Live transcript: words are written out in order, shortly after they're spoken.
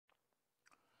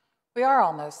We are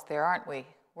almost there, aren't we?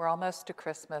 We're almost to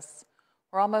Christmas.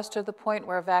 We're almost to the point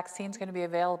where a vaccine's going to be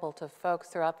available to folks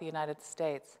throughout the United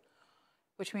States,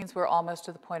 which means we're almost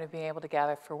to the point of being able to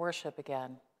gather for worship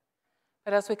again.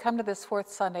 But as we come to this fourth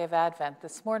Sunday of Advent,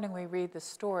 this morning we read the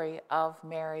story of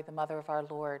Mary, the mother of our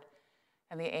Lord,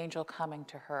 and the angel coming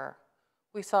to her.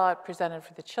 We saw it presented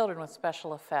for the children with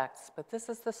special effects, but this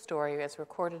is the story as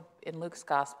recorded in Luke's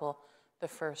Gospel, the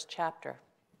first chapter.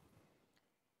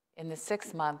 In the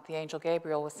 6th month, the angel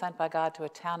Gabriel was sent by God to a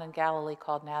town in Galilee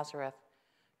called Nazareth,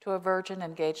 to a virgin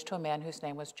engaged to a man whose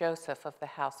name was Joseph of the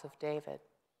house of David.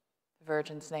 The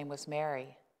virgin's name was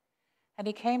Mary. And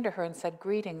he came to her and said,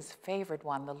 "Greetings, favored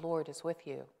one, the Lord is with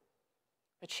you."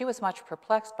 But she was much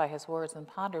perplexed by his words and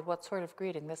pondered what sort of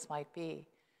greeting this might be.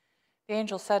 The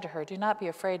angel said to her, "Do not be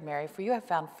afraid, Mary, for you have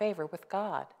found favor with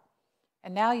God.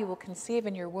 And now you will conceive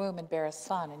in your womb and bear a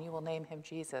son, and you will name him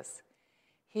Jesus.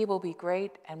 He will be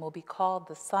great and will be called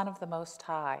the Son of the Most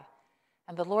High.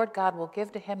 And the Lord God will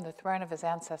give to him the throne of his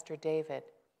ancestor David.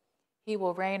 He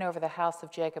will reign over the house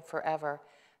of Jacob forever,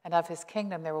 and of his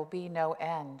kingdom there will be no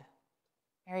end."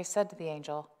 Mary said to the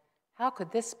angel, "How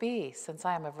could this be, since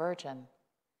I am a virgin?"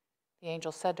 The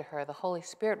angel said to her, "The Holy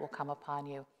Spirit will come upon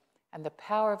you, and the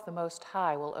power of the Most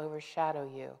High will overshadow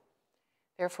you.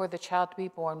 Therefore the child to be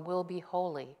born will be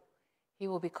holy. He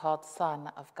will be called Son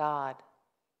of God.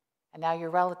 And now your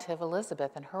relative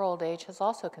Elizabeth, in her old age, has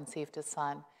also conceived a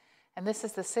son, and this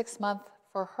is the 6th month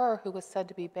for her who was said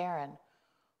to be barren,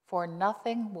 for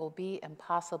nothing will be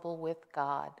impossible with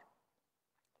God."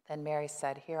 Then Mary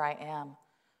said, "Here I am,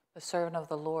 the servant of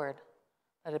the Lord.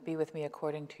 Let it be with me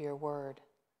according to your word."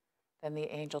 Then the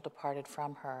angel departed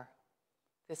from her.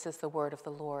 This is the word of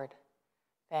the Lord.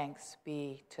 Thanks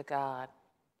be to God.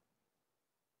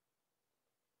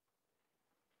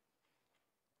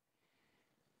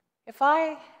 If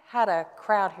I had a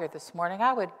crowd here this morning,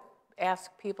 I would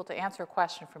ask people to answer a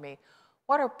question for me.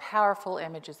 What are powerful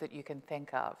images that you can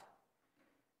think of?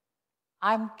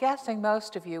 I'm guessing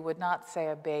most of you would not say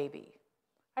a baby.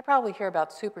 I'd probably hear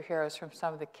about superheroes from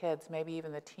some of the kids, maybe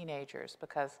even the teenagers,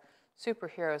 because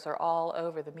superheroes are all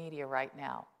over the media right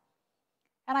now.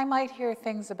 And I might hear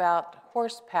things about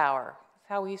horsepower. That's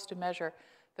how we used to measure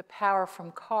the power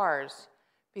from cars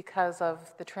because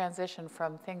of the transition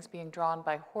from things being drawn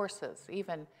by horses.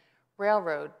 Even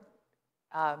railroad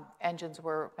engines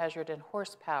were measured in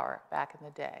horsepower back in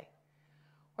the day.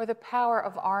 Or the power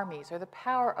of armies, or the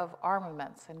power of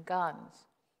armaments and guns.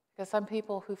 Because some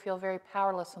people who feel very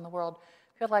powerless in the world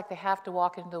feel like they have to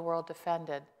walk into the world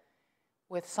defended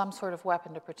with some sort of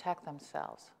weapon to protect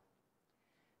themselves.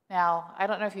 Now, I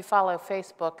don't know if you follow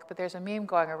Facebook, but there's a meme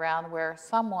going around where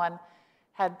someone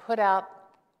had put out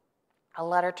a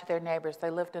letter to their neighbors. They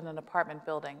lived in an apartment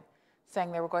building,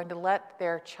 saying they were going to let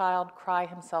their child cry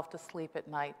himself to sleep at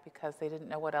night because they didn't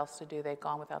know what else to do. They'd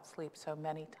gone without sleep so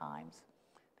many times.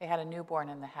 They had a newborn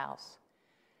in the house.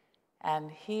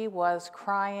 And he was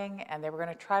crying, and they were going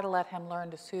to try to let him learn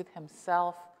to soothe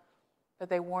himself, but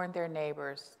they warned their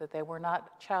neighbors that they were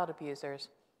not child abusers.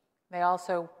 They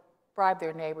also bribed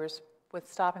their neighbors with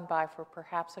stopping by for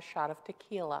perhaps a shot of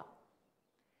tequila.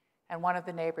 And one of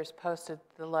the neighbors posted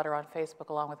the letter on Facebook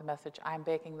along with a message, "I'm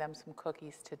baking them some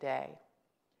cookies today."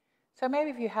 So maybe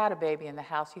if you had a baby in the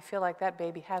house, you feel like that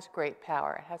baby has great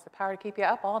power. It has the power to keep you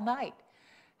up all night.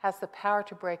 It has the power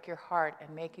to break your heart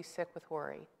and make you sick with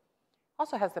worry. It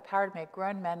also has the power to make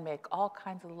grown men make all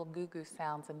kinds of little goo-goo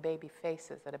sounds and baby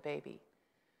faces at a baby.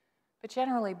 But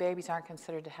generally, babies aren't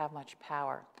considered to have much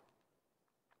power.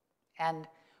 And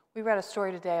we read a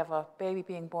story today of a baby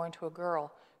being born to a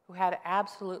girl who had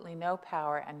absolutely no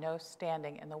power and no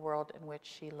standing in the world in which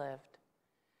she lived.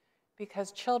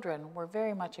 Because children were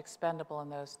very much expendable in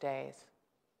those days.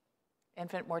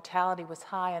 Infant mortality was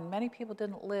high, and many people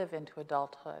didn't live into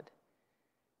adulthood.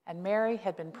 And Mary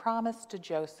had been promised to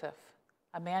Joseph,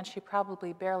 a man she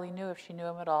probably barely knew if she knew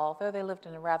him at all, though they lived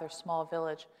in a rather small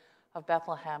village of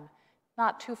Bethlehem,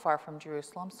 not too far from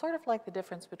Jerusalem, sort of like the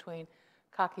difference between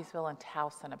Cockeysville and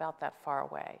Towson, about that far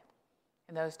away.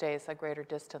 In those days, a greater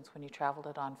distance when you traveled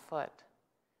it on foot.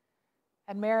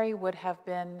 And Mary would have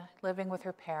been living with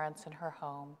her parents in her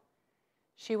home.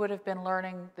 She would have been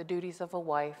learning the duties of a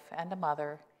wife and a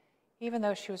mother, even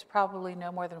though she was probably no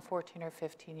more than 14 or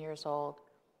 15 years old,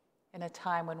 in a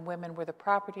time when women were the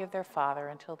property of their father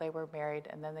until they were married,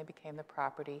 and then they became the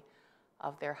property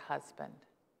of their husband.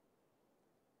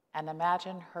 And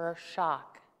imagine her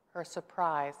shock, her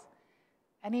surprise,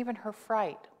 and even her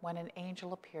fright when an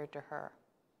angel appeared to her.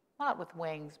 Not with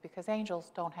wings, because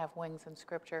angels don't have wings in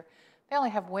Scripture. They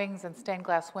only have wings in stained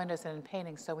glass windows and in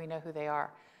paintings, so we know who they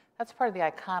are. That's part of the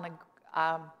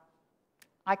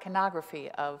iconography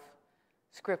of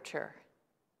scripture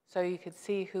so you could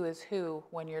see who is who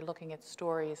when you're looking at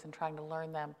stories and trying to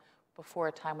learn them before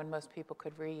a time when most people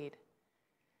could read.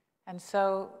 And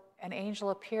so an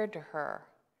angel appeared to her,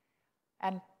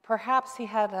 and perhaps he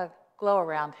had a glow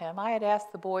around him. I had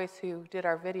asked the boys who did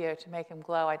our video to make him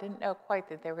glow. I didn't know quite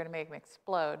that they were going to make him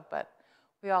explode, but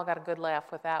we all got a good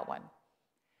laugh with that one.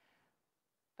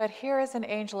 But here is an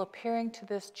angel appearing to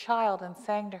this child and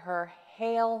saying to her,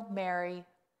 "Hail Mary,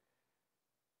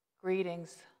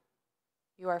 greetings,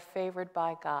 you are favored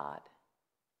by God."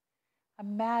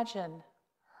 Imagine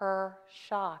her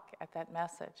shock at that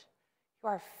message. You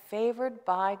are favored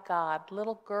by God,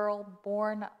 little girl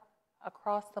born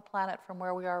across the planet from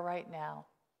where we are right now.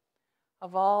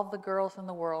 Of all the girls in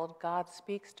the world, God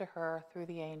speaks to her through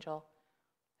the angel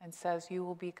and says, "You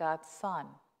will be God's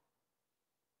son."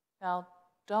 Now,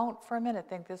 don't for a minute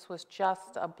think this was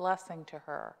just a blessing to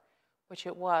her, which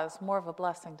it was, more of a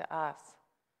blessing to us.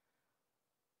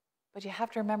 But you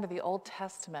have to remember the Old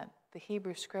Testament, the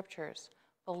Hebrew Scriptures,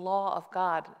 the law of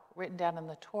God written down in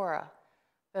the Torah,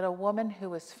 that a woman who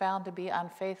was found to be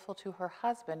unfaithful to her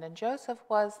husband, and Joseph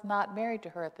was not married to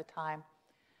her at the time,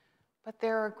 but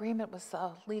their agreement was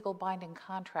a legal binding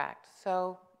contract,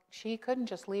 so she couldn't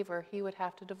just leave her, he would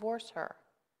have to divorce her.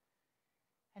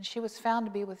 And she was found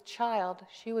to be with child,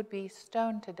 she would be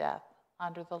stoned to death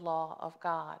under the law of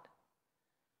God.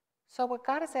 So what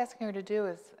God is asking her to do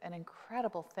is an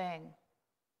incredible thing.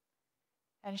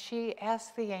 And she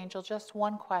asked the angel just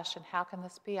one question: "How can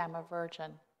this be? I'm a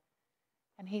virgin."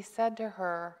 And he said to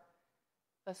her,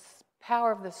 "The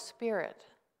power of the Spirit,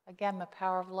 again, the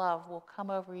power of love, will come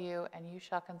over you, and you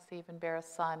shall conceive and bear a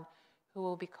son who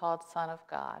will be called Son of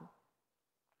God."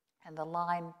 And the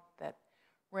line that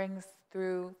rings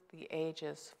through the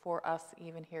ages for us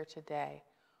even here today: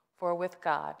 "For with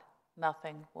God,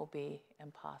 nothing will be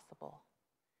impossible."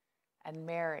 And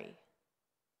Mary,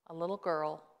 a little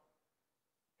girl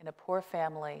in a poor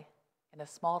family in a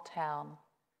small town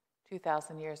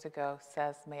 2,000 years ago,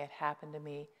 says, "May it happen to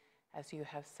me as you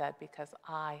have said, because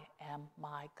I am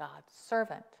my God's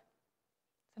servant."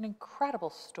 It's an incredible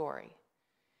story.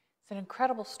 It's an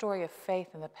incredible story of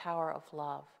faith and the power of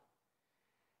love.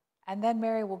 And then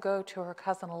Mary will go to her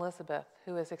cousin Elizabeth,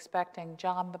 who is expecting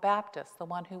John the Baptist, the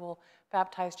one who will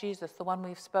baptize Jesus, the one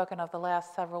we've spoken of the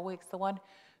last several weeks, the one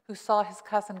who saw his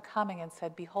cousin coming and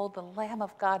said, "Behold, the Lamb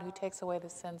of God who takes away the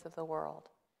sins of the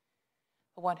world."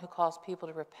 The one who calls people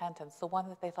to repentance, the one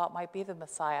that they thought might be the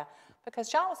Messiah, because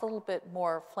John was a little bit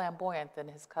more flamboyant than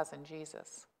his cousin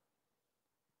Jesus.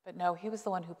 But no, he was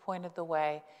the one who pointed the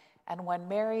way. And when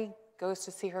Mary goes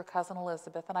to see her cousin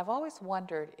Elizabeth, and I've always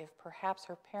wondered if perhaps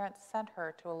her parents sent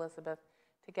her to Elizabeth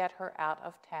to get her out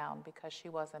of town because she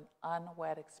was an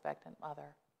unwed expectant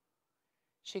mother.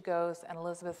 She goes, and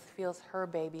Elizabeth feels her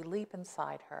baby leap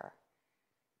inside her,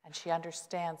 and she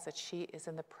understands that she is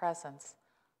in the presence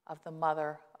of the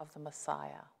mother of the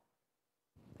Messiah.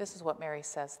 This is what Mary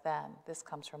says then. This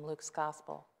comes from Luke's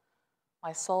Gospel.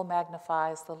 "My soul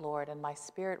magnifies the Lord, and my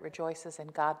spirit rejoices in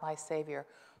God my Savior,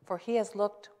 for he has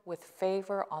looked with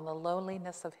favor on the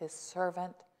lowliness of his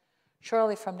servant.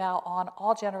 Surely from now on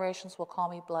all generations will call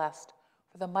me blessed,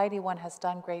 for the Mighty One has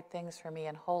done great things for me,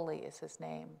 and holy is his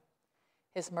name.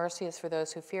 His mercy is for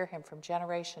those who fear him from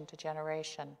generation to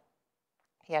generation.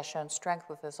 He has shown strength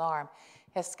with his arm.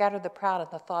 He has scattered the proud in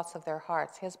the thoughts of their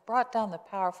hearts. He has brought down the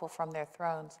powerful from their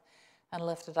thrones and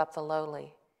lifted up the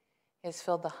lowly. He has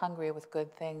filled the hungry with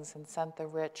good things and sent the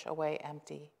rich away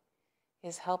empty. He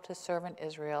has helped his servant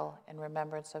Israel in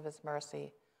remembrance of his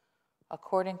mercy,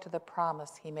 according to the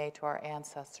promise he made to our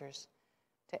ancestors,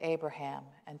 to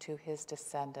Abraham and to his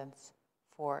descendants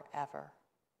forever."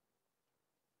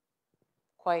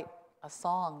 Quite a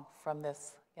song from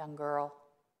this young girl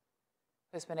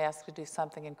who's been asked to do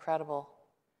something incredible.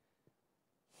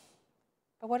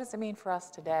 But what does it mean for us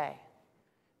today?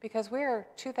 Because we're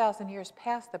 2,000 years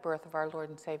past the birth of our Lord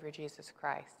and Savior Jesus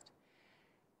Christ.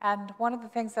 And one of the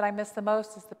things that I miss the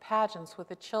most is the pageants with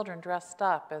the children dressed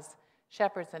up as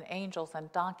shepherds and angels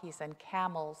and donkeys and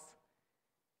camels,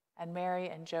 and Mary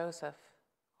and Joseph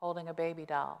holding a baby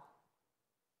doll.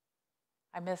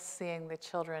 I miss seeing the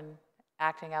children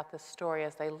acting out this story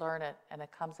as they learn it, and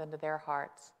it comes into their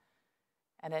hearts,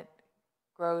 and it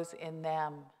grows in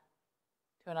them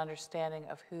to an understanding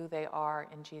of who they are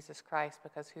in Jesus Christ,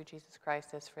 because who Jesus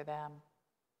Christ is for them.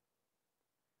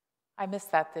 I miss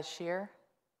that this year.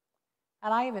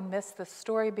 And I even miss the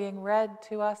story being read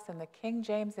to us in the King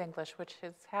James English, which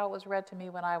is how it was read to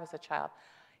me when I was a child.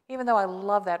 Even though I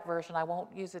love that version, I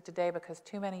won't use it today because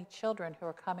too many children who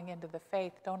are coming into the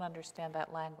faith don't understand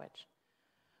that language.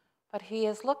 But he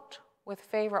has looked with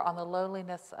favor on the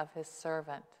lowliness of his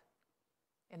servant.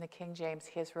 In the King James,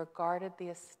 he has regarded the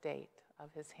estate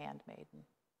of his handmaiden.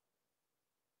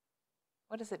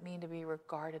 What does it mean to be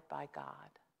regarded by God?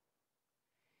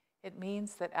 It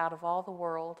means that out of all the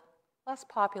world, less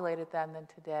populated then than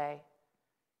today,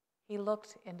 he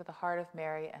looked into the heart of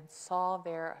Mary and saw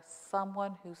there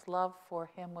someone whose love for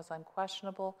him was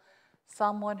unquestionable,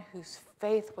 someone whose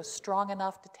faith was strong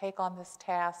enough to take on this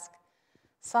task,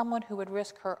 someone who would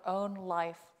risk her own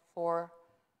life for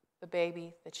the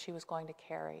baby that she was going to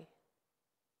carry,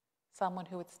 someone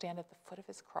who would stand at the foot of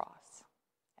his cross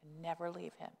and never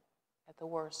leave him at the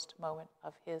worst moment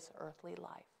of his earthly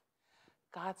life.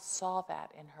 God saw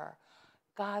that in her.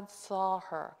 God saw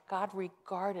her. God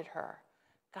regarded her.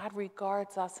 God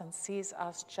regards us and sees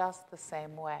us just the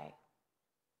same way.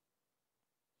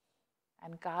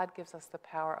 And God gives us the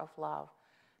power of love,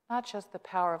 not just the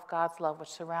power of God's love, which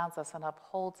surrounds us and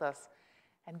upholds us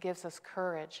and gives us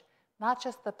courage, not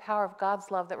just the power of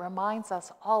God's love that reminds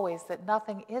us always that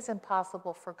nothing is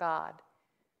impossible for God,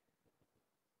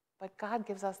 but God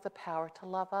gives us the power to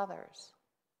love others.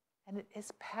 And it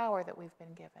is power that we've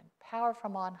been given, power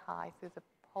from on high through the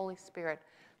Holy Spirit.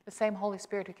 The same Holy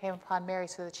Spirit who came upon Mary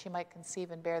so that she might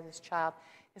conceive and bear this child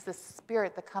is the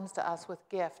Spirit that comes to us with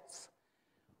gifts,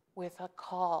 with a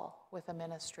call, with a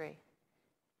ministry.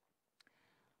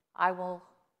 I will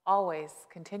always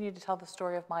continue to tell the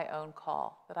story of my own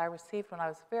call that I received when I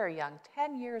was very young,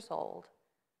 10 years old.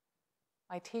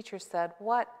 My teacher said,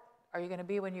 "What are you going to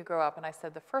be when you grow up?" And I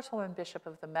said, "The first woman bishop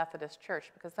of the Methodist Church,"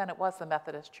 because then it was the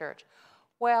Methodist Church.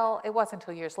 Well, it wasn't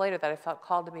until years later that I felt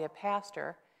called to be a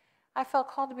pastor. I felt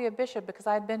called to be a bishop because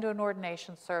I had been to an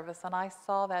ordination service and I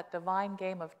saw that divine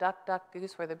game of duck, duck,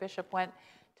 goose where the bishop went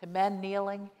to men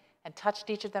kneeling and touched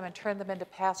each of them and turned them into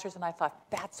pastors, and I thought,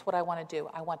 that's what I want to do.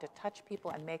 I want to touch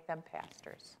people and make them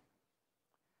pastors.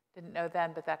 Didn't know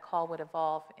then, but that call would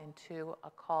evolve into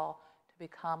a call to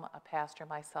become a pastor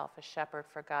myself, a shepherd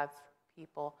for God's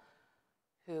people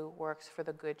who works for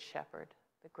the Good Shepherd,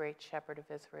 the great shepherd of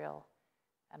Israel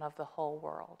and of the whole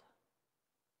world.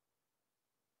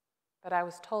 But I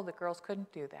was told that girls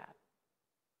couldn't do that.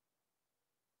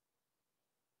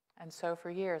 And so for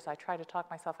years, I tried to talk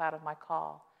myself out of my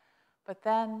call. But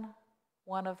then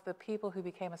one of the people who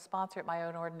became a sponsor at my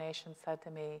own ordination said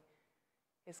to me,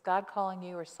 "Is God calling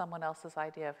you or someone else's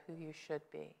idea of who you should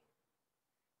be?"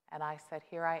 And I said,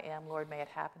 "Here I am, Lord, may it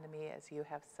happen to me as you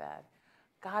have said."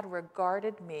 God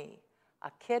regarded me, a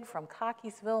kid from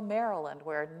Cockeysville, Maryland,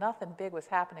 where nothing big was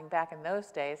happening back in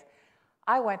those days.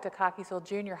 I went to Cockeysville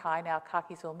Junior High, now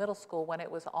Cockeysville Middle School, when it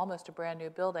was almost a brand new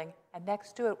building, and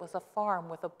next to it was a farm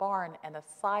with a barn and a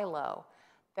silo.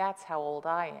 That's how old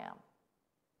I am.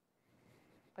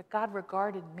 But God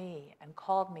regarded me and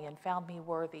called me and found me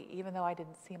worthy, even though I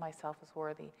didn't see myself as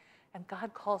worthy. And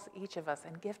God calls each of us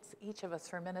and gifts each of us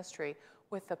for ministry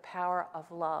with the power of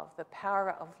love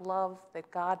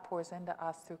that God pours into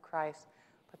us through Christ,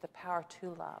 but the power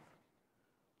to love,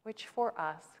 which for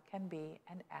us can be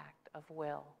an act of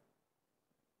will.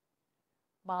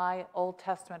 My Old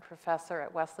Testament professor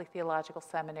at Wesley Theological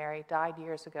Seminary died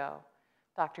years ago,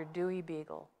 Dr. Dewey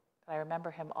Beagle. I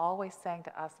remember him always saying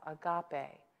to us,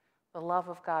 agape, the love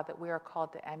of God that we are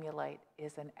called to emulate,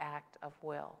 is an act of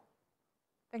will.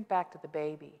 Think back to the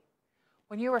baby.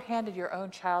 When you were handed your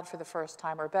own child for the first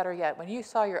time, or better yet, when you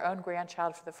saw your own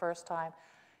grandchild for the first time,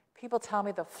 people tell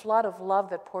me the flood of love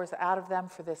that pours out of them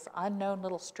for this unknown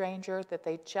little stranger that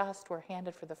they just were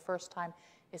handed for the first time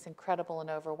is incredible and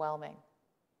overwhelming.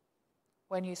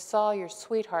 When you saw your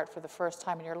sweetheart for the first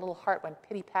time and your little heart went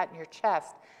pity-pat in your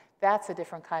chest, that's a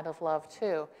different kind of love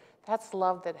too. That's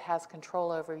love that has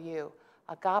control over you.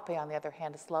 Agape, on the other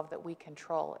hand, is love that we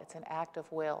control. It's an act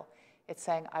of will. It's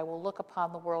saying, I will look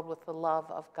upon the world with the love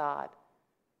of God.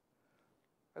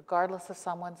 Regardless of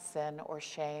someone's sin or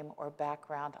shame or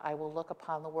background, I will look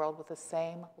upon the world with the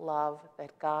same love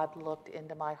that God looked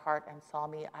into my heart and saw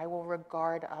me. I will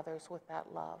regard others with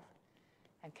that love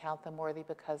and count them worthy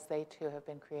because they too have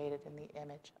been created in the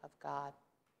image of God.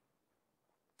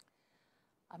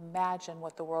 Imagine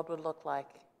what the world would look like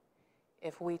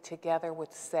if we together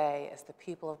would say, as the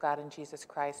people of God in Jesus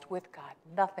Christ, with God,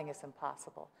 nothing is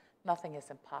impossible. Nothing is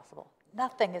impossible.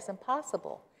 Nothing is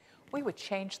impossible. We would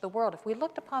change the world. If we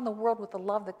looked upon the world with the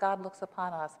love that God looks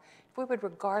upon us, if we would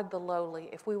regard the lowly,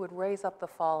 if we would raise up the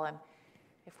fallen,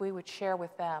 if we would share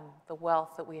with them the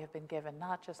wealth that we have been given,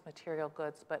 not just material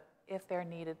goods, but if they're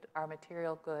needed, our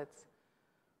material goods,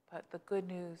 but the good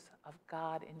news of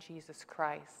God in Jesus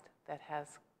Christ that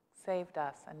has saved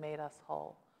us and made us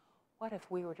whole. What if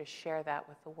we were to share that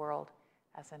with the world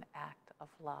as an act of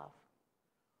love?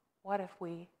 What if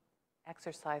we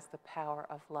exercise the power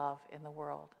of love in the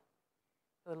world?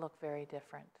 it would look very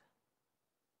different.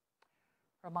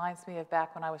 Reminds me of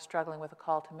back when I was struggling with a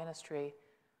call to ministry,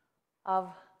 of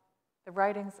the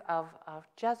writings of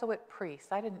Jesuit priests.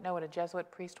 I didn't know what a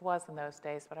Jesuit priest was in those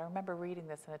days, but I remember reading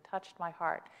this and it touched my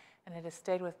heart, and it has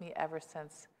stayed with me ever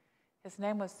since. His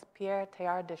name was Pierre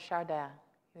Teilhard de Chardin.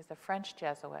 He was a French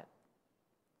Jesuit.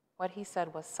 What he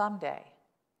said was, someday,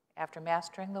 after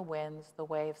mastering the winds, the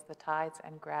waves, the tides,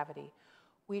 and gravity,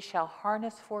 we shall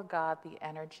harness for God the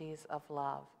energies of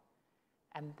love.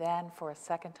 And then, for a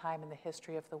second time in the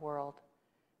history of the world,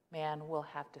 man will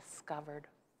have discovered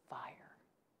fire.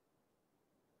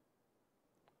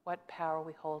 What power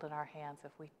we hold in our hands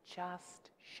if we just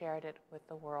shared it with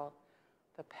the world,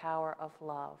 the power of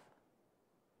love.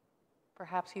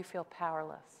 Perhaps you feel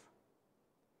powerless.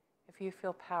 If you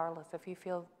feel powerless, if you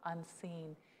feel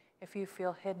unseen, if you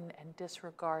feel hidden and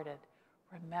disregarded,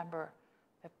 remember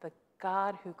that the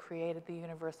God who created the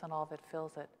universe and all that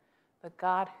fills it, the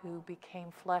God who became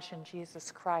flesh in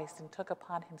Jesus Christ and took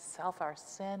upon himself our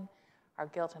sin, our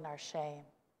guilt, and our shame,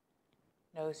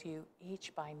 knows you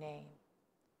each by name,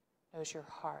 knows your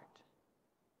heart,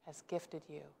 has gifted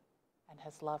you, and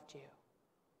has loved you.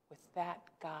 With that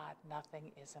God,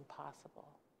 nothing is impossible.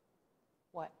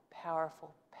 What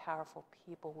powerful, powerful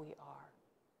people we are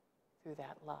through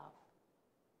that love.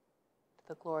 To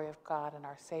the glory of God and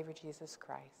our Savior Jesus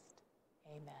Christ,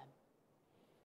 amen.